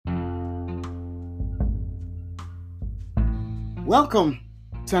Welcome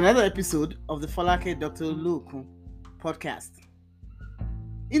to another episode of the Falake Dr. Oluokun podcast.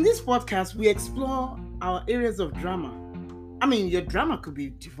 In this podcast, we explore our areas of drama. Your drama could be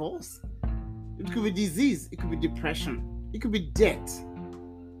divorce, it could be disease, it could be depression, it could be death.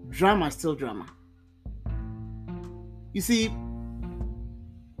 Drama is still drama. You see,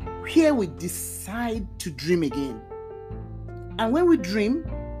 here we decide to dream again. And when we dream,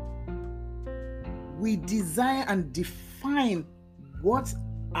 we desire and define what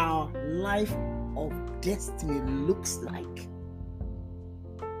our life of destiny looks like.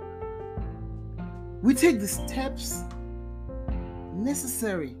 We take the steps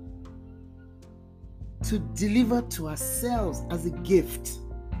necessary to deliver to ourselves as a gift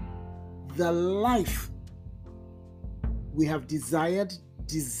the life we have desired,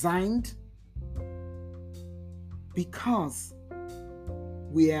 designed, because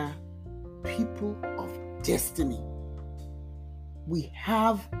we are people of destiny. We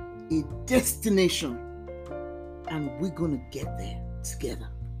have a destination and we're going to get there together.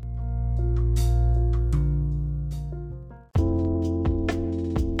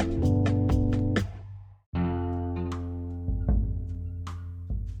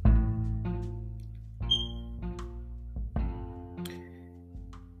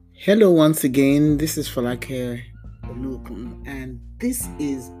 Hello once again, this is Falake Oluokun, and this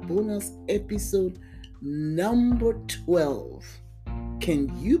is bonus episode number 12.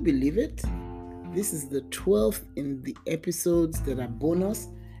 Can you believe it? This is the 12th in the episodes that are bonus,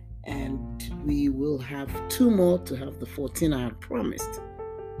 and we will have 2 more to have the 14 I had promised.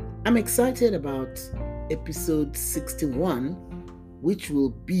 I'm excited about episode 61, which will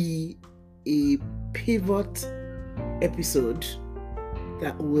be a pivot episode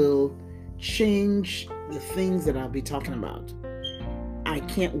that will change the things that I'll be talking about. I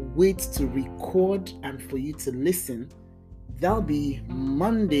can't wait to record and for you to listen. That'll be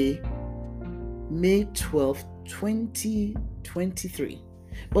Monday, May 12th, 2023.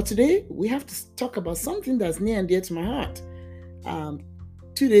 But today we have to talk about something that's near and dear to my heart.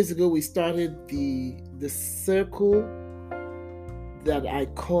 2 days ago we started the circle that I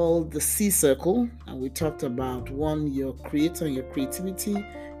call the C circle, and we talked about your creator and your creativity.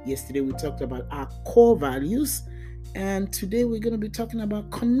 Yesterday we talked about our core values, and today we're going to be talking about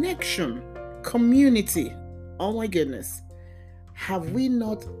connection, community. Oh my goodness, have we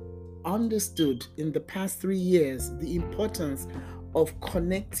not understood in the past 3 years the importance of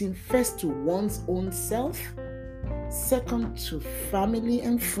connecting first to one's own self, second to family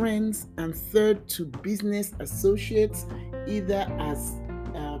and friends, and third to business associates, either as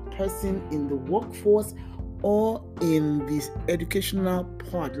a person in the workforce or in this educational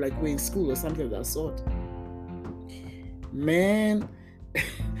part, like we're in school or something of that sort? Man,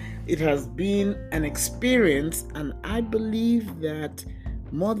 it has been an experience, and I believe that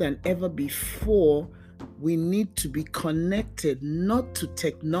more than ever before, we need to be connected, not to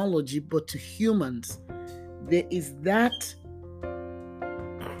technology, but to humans. There is that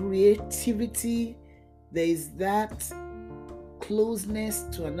creativity, there is that closeness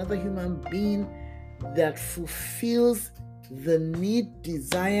to another human being that fulfills the need,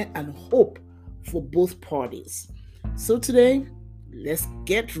 desire, and hope for both parties. So today, let's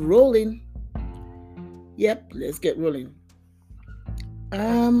get rolling. Let's get rolling.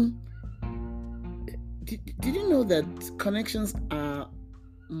 Did you know that connections are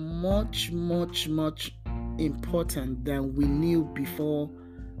much important than we knew before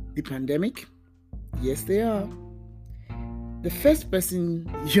the pandemic? Yes, they are. The first person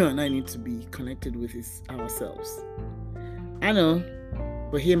you and I need to be connected with is ourselves. I know,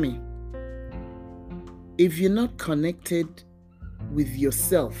 but hear me. If you're not connected with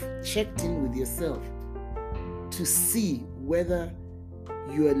yourself, checked in with yourself to see whether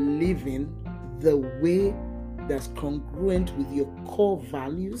you are living the way that's congruent with your core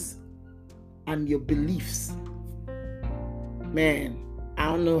values and your beliefs, man, I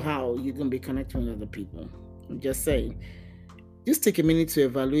don't know how you're going to be connecting with other people. I'm just saying. Just take a minute to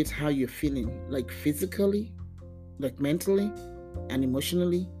evaluate how you're feeling, like physically, like mentally, and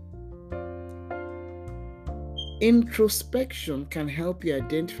emotionally. Introspection can help you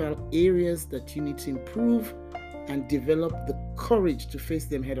identify areas that you need to improve and develop the courage to face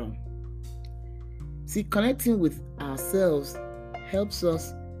them head on. See, connecting with ourselves helps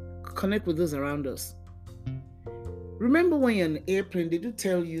us connect with those around us. Remember when you're on an airplane, they do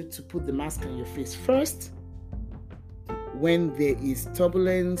tell you to put the mask on your face first when there is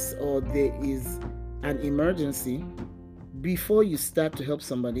turbulence or there is an emergency before you start to help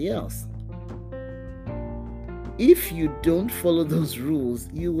somebody else. If you don't follow those rules,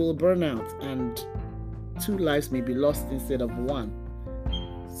 you will burn out and 2 lives may be lost instead of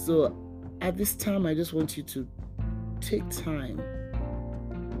 1. So at this time, I just want you to take time.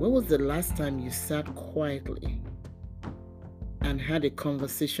 When was the last time you sat quietly and had a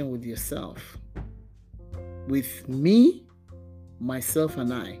conversation with yourself? With me, myself,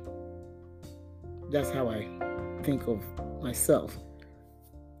 and I. That's how I think of myself.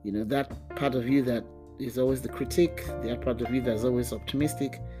 That part of you that is always the critic, that part of you that's always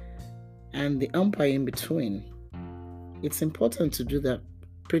optimistic, and the umpire in between. It's important to do that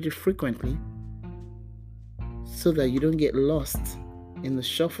pretty frequently so that you don't get lost in the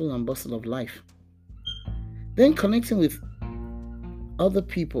shuffle and bustle of life. Then connecting with other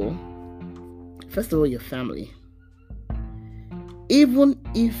people, first of all, your family. Even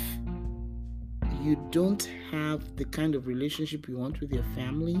if you don't have the kind of relationship you want with your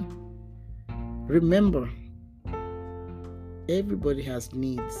family, remember, everybody has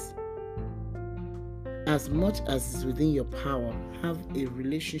needs. As much as is within your power, have a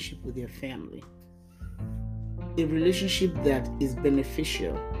relationship with your family. A relationship that is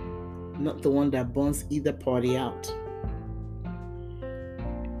beneficial, not the one that burns either party out.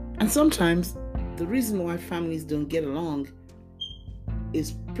 And sometimes the reason why families don't get along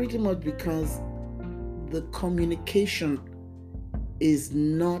is pretty much because the communication is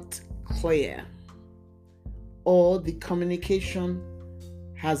not clear, or the communication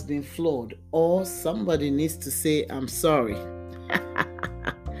has been flawed, or somebody needs to say, I'm sorry.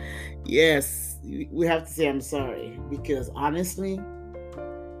 Yes, we have to say I'm sorry, because honestly,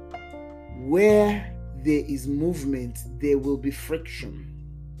 where there is movement, there will be friction.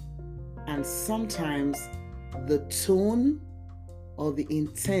 And sometimes the tone or the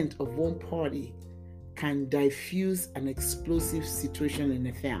intent of one party can diffuse an explosive situation in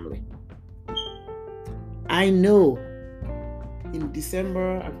a family. I know in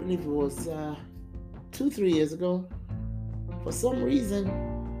December, I believe it was 2-3 years ago, for some reason,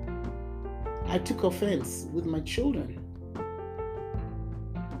 I took offense with my children.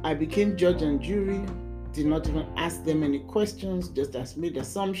 I became judge and jury, did not even ask them any questions, just made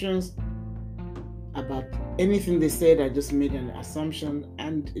assumptions about anything they said. I just made an assumption,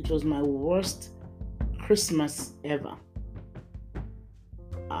 and it was my worst Christmas ever.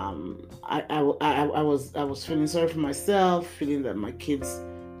 I was feeling sorry for myself, feeling that my kids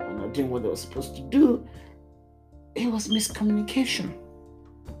were not doing what they were supposed to do. It was miscommunication.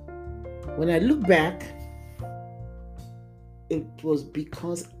 When I look back, it was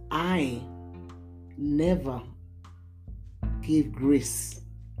because I never gave grace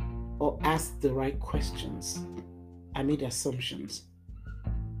or asked the right questions. I made assumptions.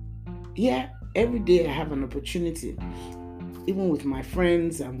 Yeah, every day I have an opportunity, even with my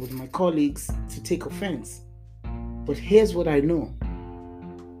friends and with my colleagues, to take offense. But here's what I know.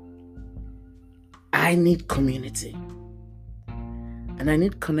 I need community. And I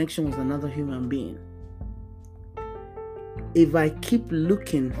need connection with another human being. If I keep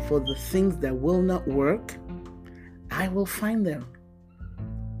looking for the things that will not work, I will find them.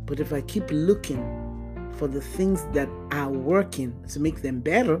 But if I keep looking for the things that are working to make them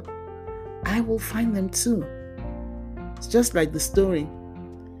better, I will find them too. It's just like the story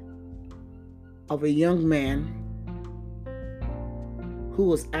of a young man who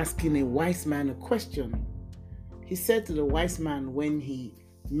was asking a wise man a question. He said to the wise man when he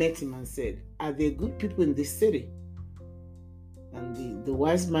met him and said, "Are there good people in this city?" And the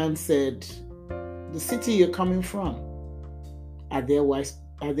wise man said, "The city you're coming from, are there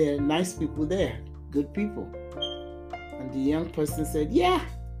nice people there? Good people?" And the young person said, "Yeah,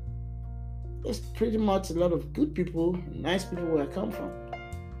 there's pretty much a lot of good people, nice people where I come from."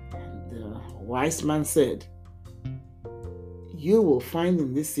 And the wise man said, "You will find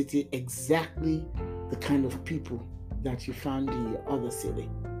in this city exactly the kind of people that you found in your other city."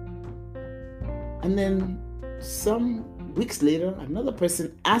 And then some weeks later, another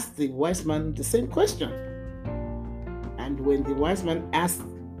person asked the wise man the same question. And when the wise man asked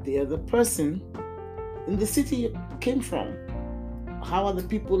the other person, "In the city you came from, how are the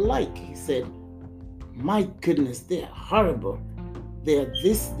people like?" He said, "My goodness, they're horrible. They're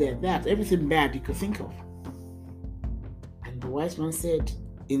this, they're that, everything bad you could think of." And the wise man said,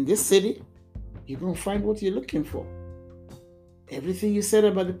 "In this city, you're going to find what you're looking for. Everything you said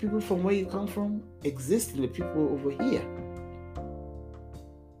about the people from where you come from exists in the people over here."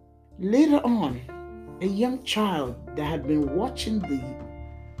 Later on, a young child that had been watching the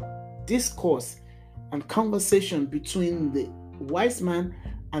discourse and conversation between the wise man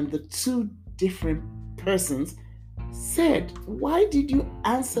and the two different persons said, "Why did you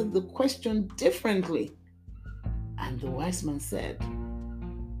answer the question differently?" And the wise man said,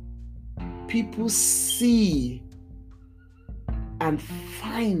 people see and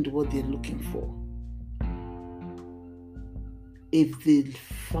find what they're looking for. If they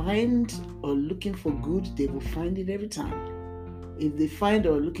find or looking for good, they will find it every time. If they find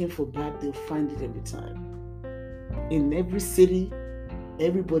or looking for bad, they'll find it every time. In every city,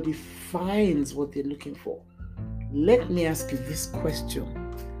 everybody finds what they're looking for. Let me ask you this question.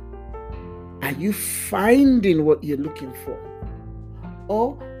 Are you finding what you're looking for?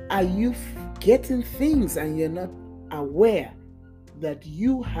 Or are you getting things and you're not aware that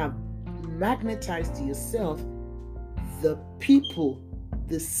you have magnetized to yourself the people,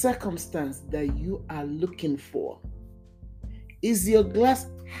 the circumstance that you are looking for? Is your glass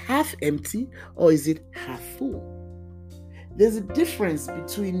half empty or is it half full? There's a difference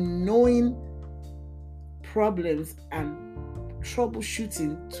between knowing problems and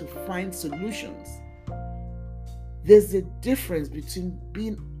troubleshooting to find solutions. There's a difference between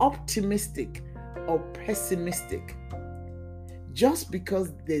being optimistic or pessimistic. Just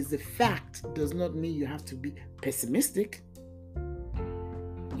because there's a fact does not mean you have to be pessimistic.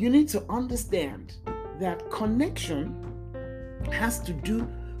 You need to understand that connection has to do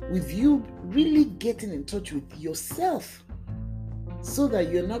with you really getting in touch with yourself so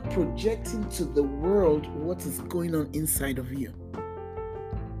that you're not projecting to the world what is going on inside of you.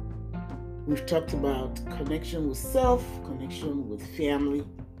 We've talked about connection with self, connection with family,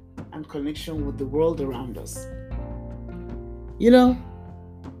 and connection with the world around us. You know,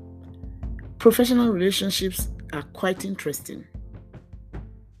 professional relationships are quite interesting.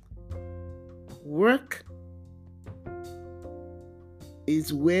 Work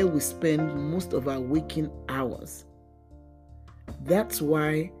is where we spend most of our waking hours. That's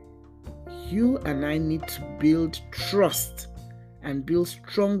why you and I need to build trust and build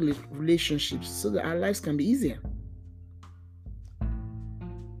strong relationships so that our lives can be easier.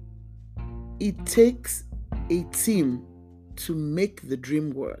 It takes a team to make the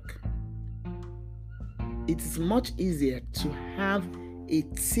dream work. It is much easier to have a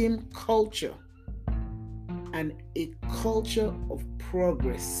team culture and a culture of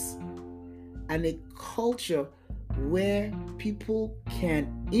progress and a culture where people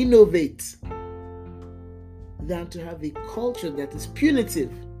can innovate than to have a culture that is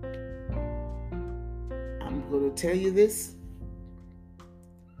punitive. I'm going to tell you this.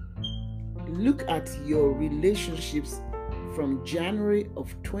 Look at your relationships from January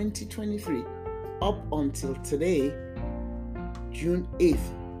of 2023 up until today, June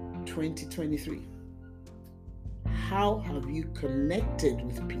 8th, 2023. How have you connected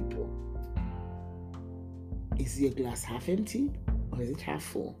with people? Is your glass half empty or is it half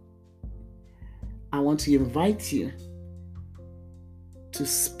full? I want to invite you to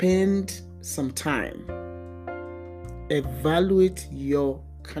spend some time, evaluate your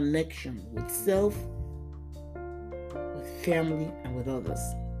connection with self, with family, and with others.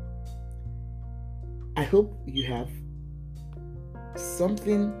 I hope you have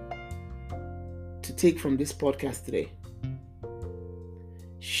something to take from this podcast today.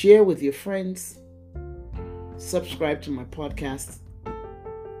 Share with your friends. Subscribe to my podcast.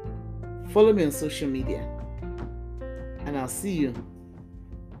 Follow me on social media. And I'll see you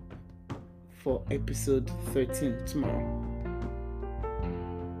for episode 13 tomorrow.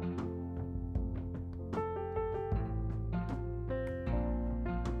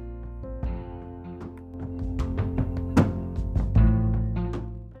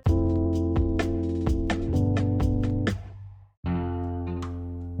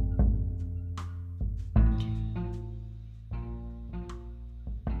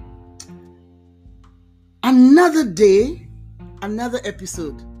 Another day, another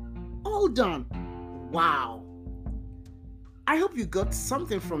episode, all done. Wow. I hope you got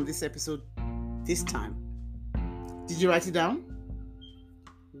something from this episode this time. Did you write it down?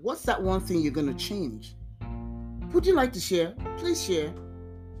 What's that one thing you're going to change? Would you like to share? Please share.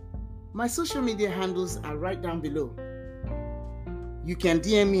 My social media handles are right down below. You can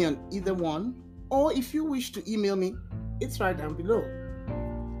DM me on either one, or if you wish to email me, it's right down below.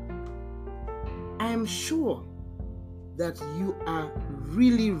 I am sure that you are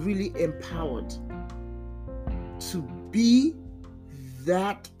really, really empowered to be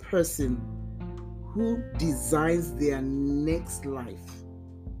that person who designs their next life,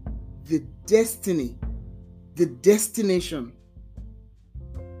 the destiny, the destination.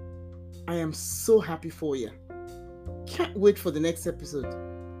 I am so happy for you. Can't wait for the next episode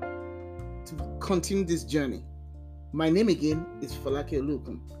to continue this journey. My name again is Falake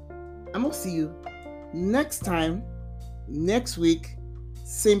Olukun. I'm going to see you next time, next week,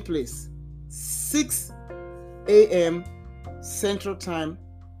 same place, 6 a.m. Central Time,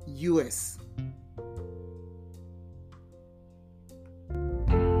 US.